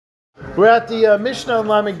We're at the Mishnah on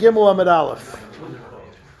Lamed Gimel Amud Aleph.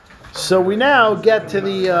 So we now get to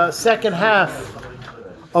the second half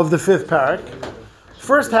of the fifth parak.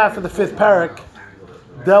 First half of the fifth parak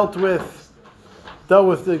dealt with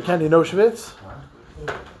the Kenny Noshevitz.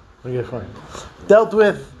 Dealt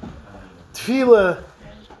with tefillah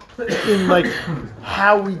in like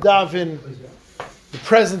how we daven, the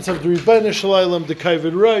presence of the Rebbeinu Shalom, the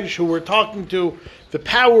Kavod Rosh, who we're talking to, the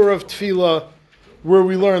power of tefillah, where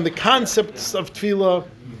we learn the concepts of tefillah.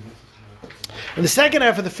 And the second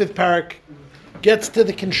half of the fifth parak gets to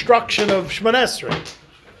the construction of Shemona Esrei.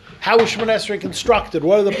 How is Shemona Esrei constructed?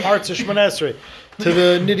 What are the parts of Shemona Esrei? To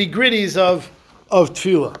the nitty-gritties of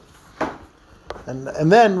tefillah.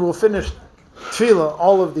 And then we'll finish tefillah,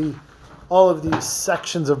 all of these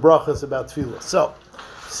sections of brachas about tefillah. So,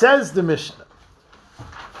 says the Mishnah,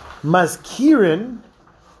 Mazkirin,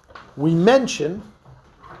 we mention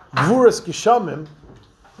Gvuras Geshamim,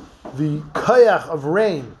 the koyach of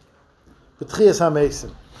rain, the Tchias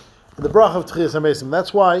HaMesim, the bracha of Tchias HaMesim.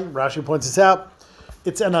 That's why Rashi points this out.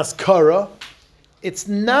 It's an askara. It's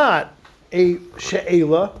not a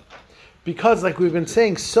she'ela, because, like we've been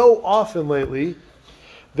saying so often lately,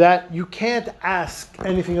 that you can't ask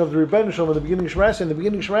anything of the Rebbeinu Shalom at the beginning of Shemona Esrei. In the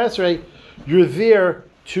beginning of Shemona Esrei, you're there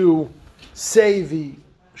to say the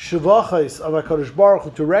Shavachos of HaKadosh Baruch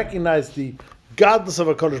Hu, to recognize the godless of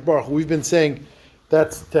HaKadosh Baruch Hu. We've been saying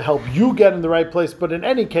that's to help you get in the right place, but in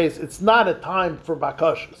any case, it's not a time for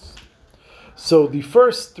bakashas. So the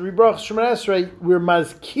first three brachas Shemona Esrei, we're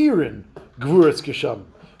mazkirin gvuras gesham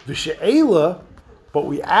v'she'ela, but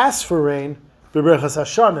we ask for rain. B'berachas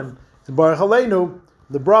hashanim, to baruch aleinu,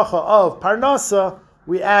 the bracha of parnasa,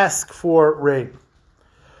 we ask for rain.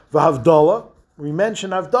 V'havdalah, we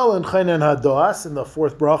mention havdalah in Chayin and Hadoas in the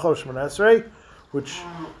fourth bracha of Shemona Esrei, which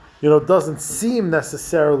doesn't seem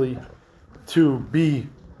necessarily to be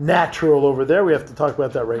natural over there. We have to talk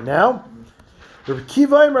about that right now. Rabbi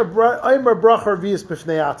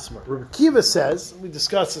Kiva says, we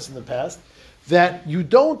discussed this in the past, that you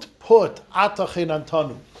don't put atachin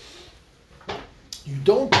antanu. You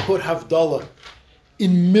don't put havdalah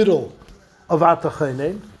in middle of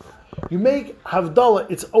atachin. You make havdalah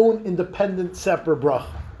its own independent, separate bracha.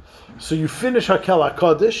 So you finish Hakel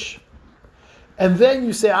HaKadosh, and then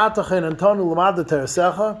you say atachin antanu l'mada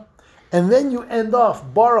teresecha, and then you end off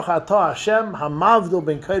Baruch Atah Hashem Hamavdil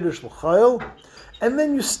Ben Kodesh L'Chayil, and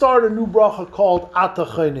then you start a new bracha called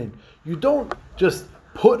Atachaynin. You don't just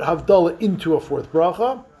put Havdalah into a fourth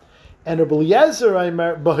bracha. And Rabbi Eliezer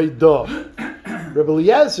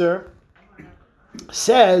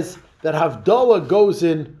says that Havdalah goes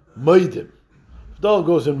in Maidim. Havdalah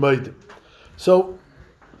goes in Maidim. So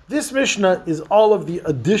this Mishnah is all of the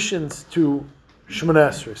additions to Shemona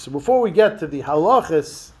Esrei. So before we get to the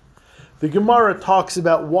halachas, the Gemara talks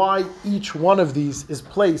about why each one of these is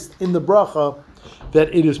placed in the bracha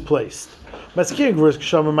that it is placed. Why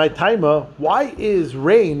is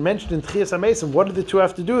rain mentioned in Tchias HaMesim? What do the two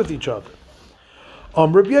have to do with each other?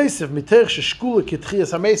 Rabbi Yosef,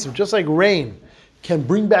 just like rain can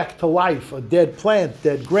bring back to life a dead plant,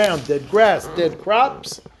 dead ground, dead grass, dead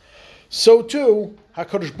crops, so too,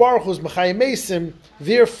 HaKadosh Baruch Hu is Mechayim Mesim,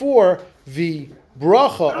 therefore the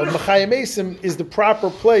bracha of Mechayim Mesim is the proper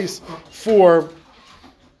place for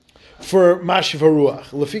Mashiv HaRuach.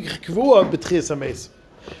 Lefikach Kvua b'Tchias HaMesim.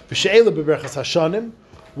 V'she'ela b'berachas hashanim.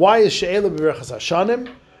 Why is she'ela b'berachas hashanim?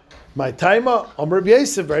 My taima, Rabbi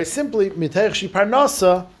Yosef, very simply, mitayich shi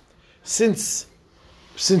parnasa, since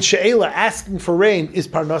she'ela, asking for rain, is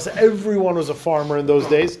parnasa. Everyone was a farmer in those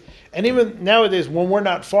days. And even nowadays, when we're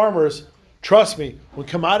not farmers, trust me, when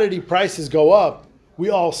commodity prices go up, we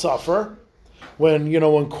all suffer. When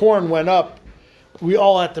corn went up, we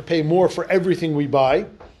all had to pay more for everything we buy.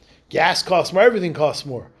 Gas costs more, everything costs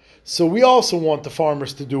more. So we also want the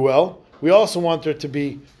farmers to do well. We also want there to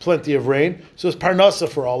be plenty of rain. So it's parnasa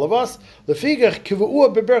for all of us.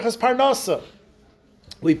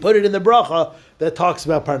 We put it in the bracha that talks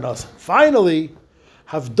about parnasa. Finally,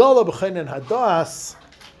 havdalah b'chayin and hadas.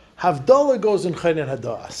 Havdalah goes in chayin and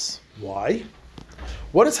hadas. Why?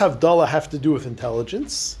 What does havdalah have to do with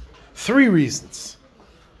intelligence? 3 reasons.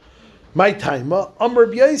 My taima,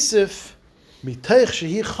 Rabbi Yosef, mitayich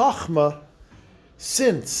shehi chachma,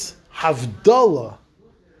 since havdalah,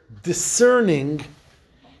 discerning,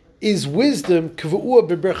 is wisdom, kvu'ua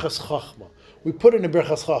beberchas chachma. We put in a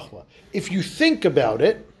berchas chachma. If you think about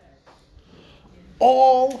it,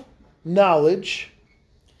 all knowledge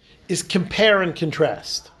is compare and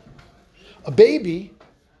contrast. A baby,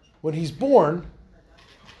 when he's born,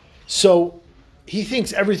 so he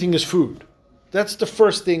thinks everything is food. That's the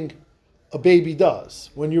first thing a baby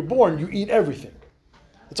does. When you're born, you eat everything.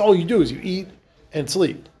 That's all you do is you eat and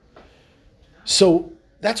sleep. So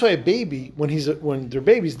that's why a baby, when they're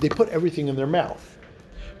babies, they put everything in their mouth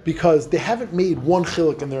because they haven't made one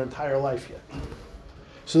chiluk in their entire life yet.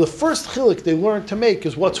 So the first chiluk they learn to make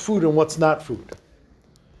is what's food and what's not food.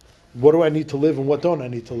 What do I need to live and what don't I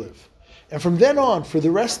need to live? And from then on, for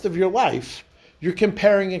the rest of your life, you're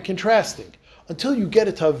comparing and contrasting until you get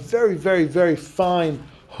it to a very, very, very fine,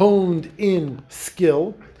 honed-in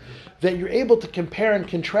skill that you're able to compare and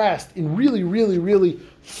contrast in really, really, really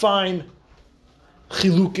fine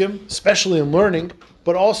chilukim, especially in learning,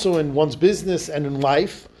 but also in one's business and in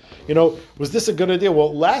life. Was this a good idea?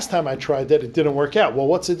 Well, last time I tried that, it didn't work out. Well,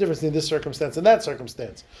 what's the difference in this circumstance and that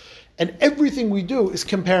circumstance? And everything we do is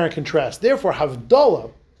compare and contrast. Therefore, Havdalah,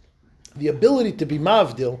 the ability to be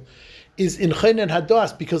Mavdil, is in Chen and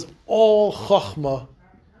Hadas because all Chachma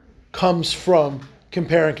comes from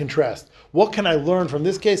compare and contrast. What can I learn from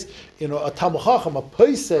this case? A Talmud Chacham, a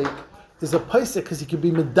Paisek, is a Paisek because he can be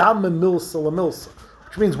Medam Milsa Lamilsa,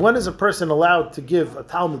 which means when is a person allowed to give a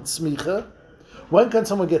Talmud Smicha? When can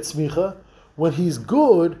someone get Smicha? When he's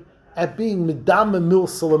good at being Medam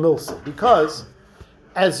Milsa Lamilsa. Because,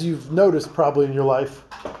 as you've noticed probably in your life,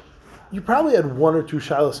 you probably had one or two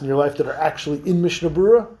shilas in your life that are actually in Mishnah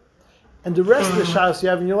Berurah, and the rest of the shilas you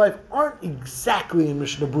have in your life aren't exactly in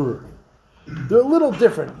Mishnah Berurah. They're a little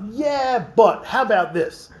different. Yeah, but how about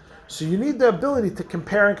this? So you need the ability to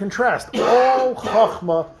compare and contrast. All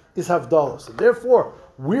Chachma is Havdalah. So therefore,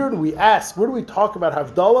 where do we talk about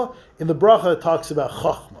Havdalah? In the bracha it talks about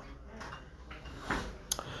Chachma.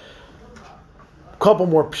 Couple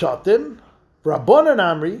more pshatim. Rabbanan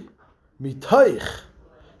Amri, Mitaich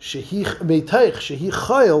Shehi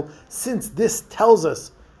Chayil, since this tells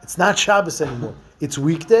us it's not Shabbos anymore, it's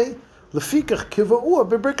weekday, Lefikach Kiva'ur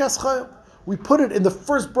B'Birkas Chayil. We put it in the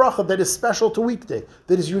first bracha that is special to weekday,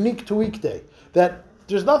 that is unique to weekday. That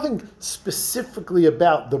there's nothing specifically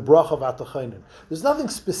about the bracha of Atachainin. There's nothing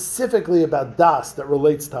specifically about Das that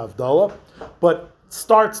relates to Havdalah, but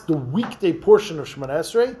starts the weekday portion of Shemona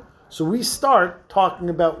Esrei. So we start talking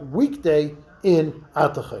about weekday in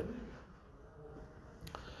Atachainin.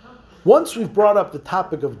 Once we've brought up the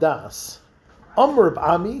topic of Das, Amr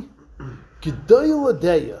B'Ami,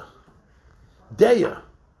 Gedayla Deya,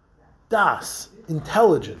 Das,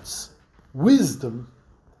 intelligence, wisdom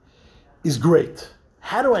is great.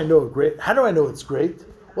 How do I know it's great?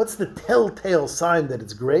 What's the telltale sign that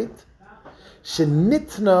it's great?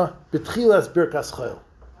 Shenitna b'tchilas birkas chayil.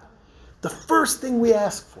 The first thing we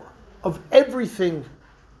ask for, of everything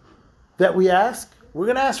that we ask, we're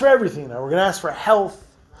going to ask for everything now. We're going to ask for health.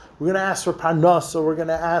 We're going to ask for parnasa. We're going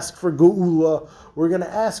to ask for geula. We're going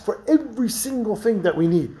to ask for every single thing that we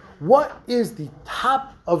need. What is the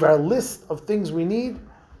top of our list of things we need?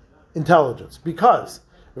 Intelligence. Because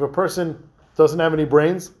if a person doesn't have any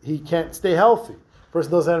brains, he can't stay healthy. A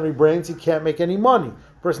person doesn't have any brains, he can't make any money.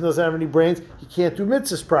 A person doesn't have any brains, he can't do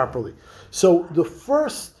mitzvahs properly. So the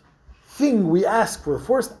first thing we ask for, the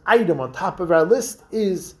first item on top of our list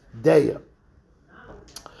is Deya.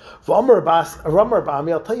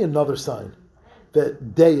 I'll tell you another sign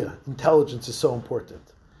that Deya, intelligence, is so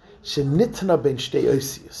important. Shenitna ben shtei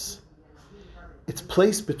oisius. It's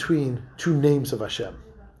placed between two names of Hashem.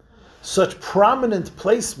 Such prominent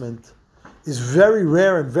placement is very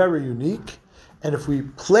rare and very unique. And if we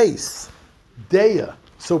place Deya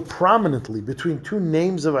so prominently between two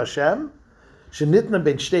names of Hashem, Shenitna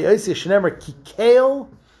ben shtei oisius shenemer kikeil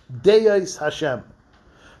Deyos Hashem.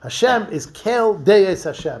 Hashem is Kel Deyos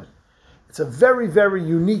Hashem. It's a very, very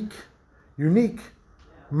unique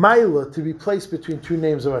Maila to be placed between two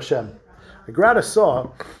names of Hashem. The Grada saw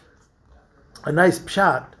a nice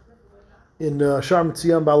pshat in Shar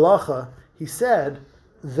Mitzion Balacha. He said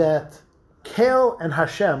that Kel and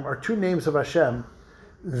Hashem are two names of Hashem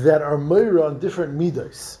that are meira on different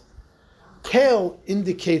midas. Kel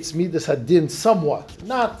indicates midas hadin somewhat,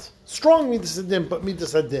 not strong midas hadin, but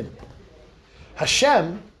midas hadin.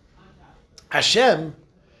 Hashem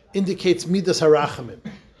indicates midas harachamim.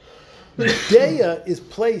 Deya is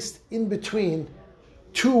placed in between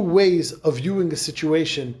two ways of viewing a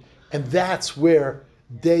situation, and that's where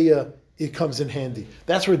Deya it comes in handy.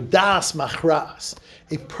 That's where das machras.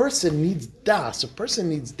 A person needs das, a person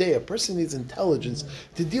needs Deya, a person needs intelligence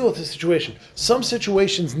to deal with a situation. Some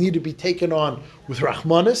situations need to be taken on with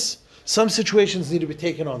rachmanis. Some situations need to be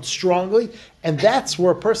taken on strongly, and that's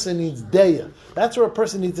where a person needs Deya. That's where a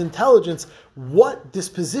person needs intelligence, what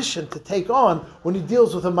disposition to take on when he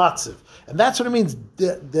deals with a matziv. And that's what it means.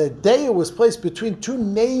 The Deya was placed between two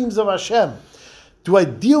names of Hashem. Do I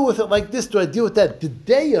deal with it like this? Do I deal with that? The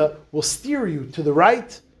Deya will steer you to the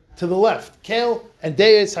right, to the left. Kel and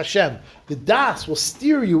Deya is Hashem. The Das will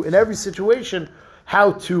steer you in every situation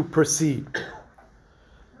how to proceed.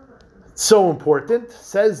 So important,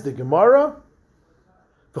 says the Gemara,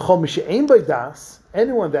 V'chol mishe'ein by Das,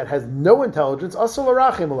 anyone that has no intelligence, asal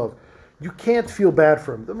arachim alav, you can't feel bad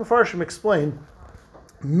for him. The Mefarshim explain,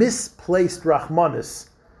 misplaced Rahmanis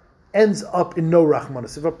ends up in no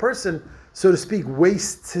Rahmanis. If a person, so to speak,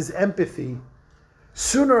 wastes his empathy,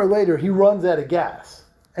 sooner or later he runs out of gas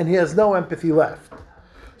and he has no empathy left.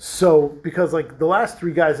 So, because like the last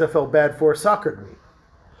three guys I felt bad for suckered me.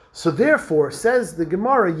 So therefore, says the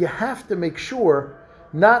Gemara, you have to make sure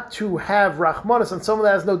not to have Rahmanis on someone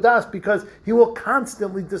that has no das, because he will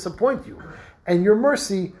constantly disappoint you. And your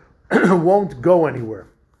mercy won't go anywhere.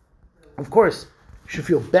 Of course, you should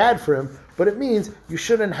feel bad for him, but it means you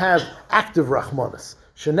shouldn't have active Rahmanis.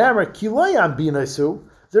 Shenamar kilayam binaisu,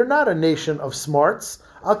 they're not a nation of smarts.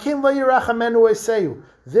 Alkim layirachamenu eseyu,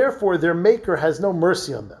 therefore their maker has no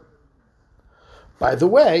mercy on them. By the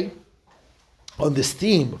way, on this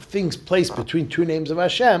theme of things placed between two names of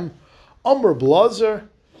Hashem, Amr Blazer,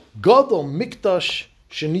 Gadol Mikdash,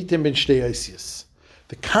 Shenitim ben Shtei Isis.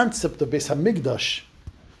 The concept of Beis HaMikdash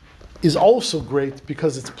is also great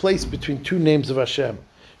because it's placed between two names of Hashem.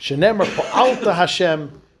 Shenemar Pa'alta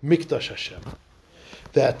Hashem, Mikdash Hashem.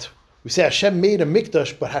 That we say Hashem made a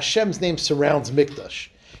Mikdash, but Hashem's name surrounds Mikdash.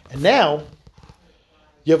 And now,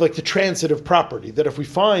 you have like the transitive property, that if we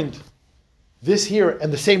find this here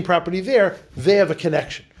and the same property there, they have a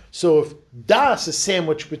connection. So if Das is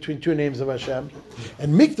sandwiched between two names of Hashem,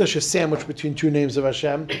 and Mikdash is sandwiched between two names of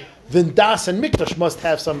Hashem, then Das and Mikdash must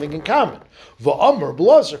have something in common. Va'amr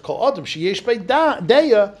blazer kol adam sheyesh by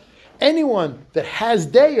Deya, anyone that has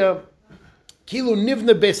Deya, kilu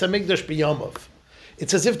nivna Beis HaMikdash b'yamav.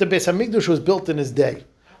 It's as if the Beis HaMikdash was built in his day.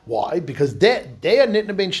 Why? Because Deya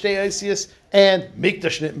nitna ben Shtei Isis and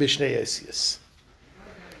Mikdash nitna ben Shtei Isis.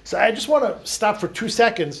 So I just want to stop for 2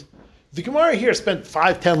 seconds. The Gemara here spent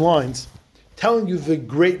 5-10 lines telling you the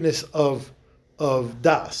greatness of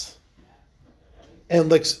Das.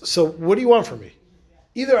 And like, so what do you want from me?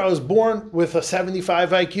 Either I was born with a 75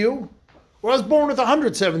 IQ, or I was born with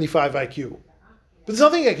 175 IQ. But there's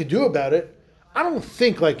nothing I could do about it. I don't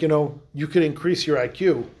think you could increase your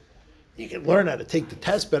IQ. You can learn how to take the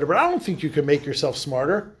test better, but I don't think you can make yourself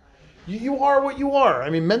smarter. You are what you are. I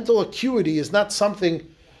mean, mental acuity is not something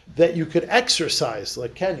that you could exercise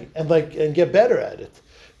like Kenny and get better at it.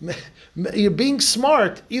 You're being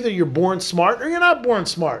smart. Either you're born smart or you're not born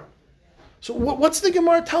smart. So what's the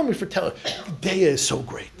Gemara telling me for telling? Deya is so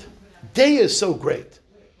great. Deya is so great.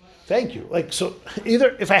 Thank you. So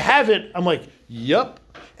either if I have it, I'm like, yup.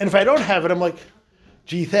 And if I don't have it, I'm like,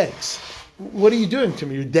 gee, thanks. What are you doing to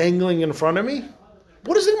me? You're dangling in front of me?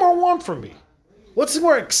 What does the Gemara want from me? What's the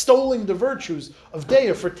Gemara extolling the virtues of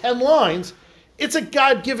Deya for 10 lines? It's a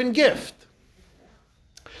God-given gift.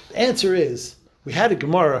 The answer is, we had a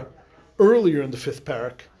Gemara earlier in the 5th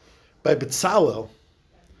parak by Betzalel,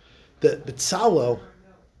 that Betzalel,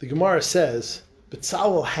 the Gemara says,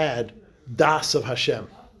 Betzalel had Das of Hashem.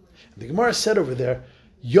 And the Gemara said over there,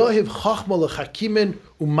 Yohiv chachma lechakimin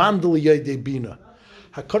umandal yedei bina.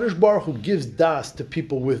 HaKadosh Baruch Hu gives Das to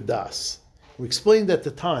people with Das. We explained at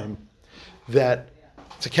the time that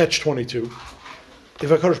it's a catch-22. If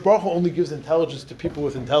HaKadosh Baruch Hu only gives intelligence to people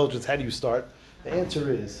with intelligence, how do you start? The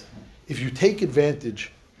answer is, if you take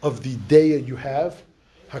advantage of the Deya you have,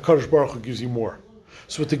 HaKadosh Baruch Hu gives you more.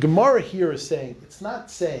 So what the Gemara here is saying, it's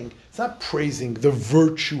not praising the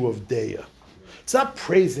virtue of Deya. It's not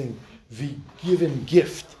praising the given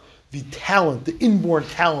gift, the talent, the inborn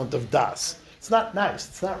talent of Das. It's not nice.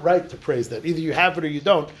 It's not right to praise that. Either you have it or you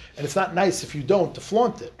don't, and it's not nice if you don't to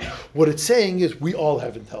flaunt it. What it's saying is we all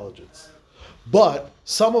have intelligence. But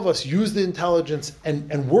some of us use the intelligence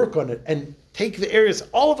and work on it and take the areas.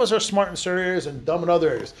 All of us are smart in certain areas and dumb in other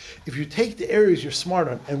areas. If you take the areas you're smart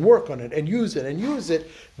on and work on it and use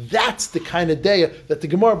it, that's the kind of Deya that the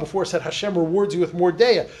Gemara before said Hashem rewards you with more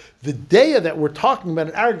Deya. The Deya that we're talking about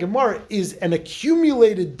in our Gemara is an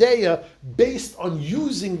accumulated Deya based on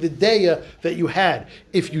using the Deya that you had.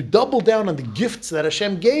 If you double down on the gifts that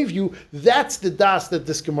Hashem gave you, that's the Das that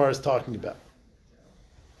this Gemara is talking about.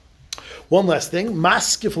 One last thing,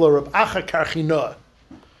 Maskif la Rab Acha Karchinoah.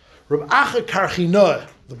 Rab Acha Karchinoah,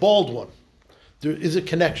 the bald one. There is a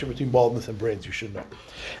connection between baldness and brains, you should know.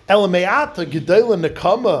 Elameata Gedela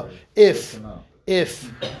Nekama,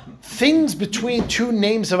 if things between two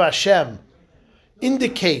names of Hashem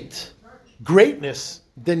indicate greatness,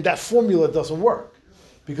 then that formula doesn't work.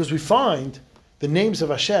 Because we find the names of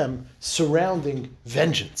Hashem surrounding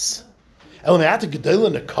vengeance. Elameata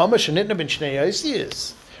Gedela Nekama Shenitna ben Shnei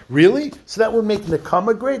Yosiyas. Really? So that would make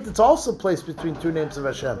Nekama great? It's also placed between two names of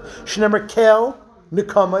Hashem. Shnemer Kel,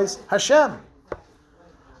 Nekama is Hashem.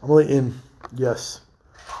 Yes.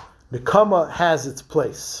 Nekama has its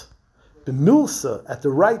place. B'milsa, at the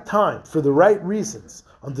right time, for the right reasons,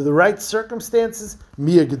 under the right circumstances,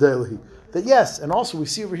 Mia Gedelehi. That yes, and also we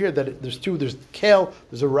see over here that there's Kel,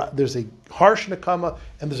 there's a harsh Nekama,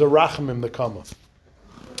 and there's a Rachamim Nekama.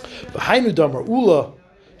 V'hainu damar ula,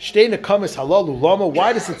 shtei Nekamis halalu lama.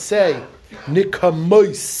 Why does it say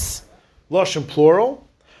Nekamois, lashon plural?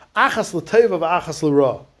 Achas l'teva v'achas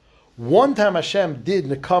l'ra. One time Hashem did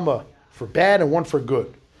Nekama for bad and one for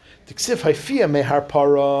good. Tiksiv haifia mehar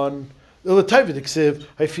paran. L'teva tiksiv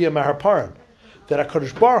haifia mehar paran. That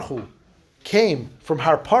HaKadosh Baruch Hu came from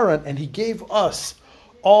Har Paran and he gave us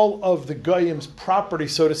all of the Goyim's property,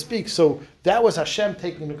 so to speak. So that was Hashem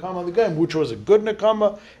taking Nekama of the Goyim, which was a good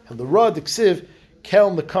Nekama, and the Ra Diksiv,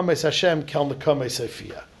 Kel Nekames Hashem, Kel Nekames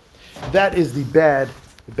Haifia. That is the bad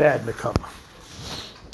Nekama.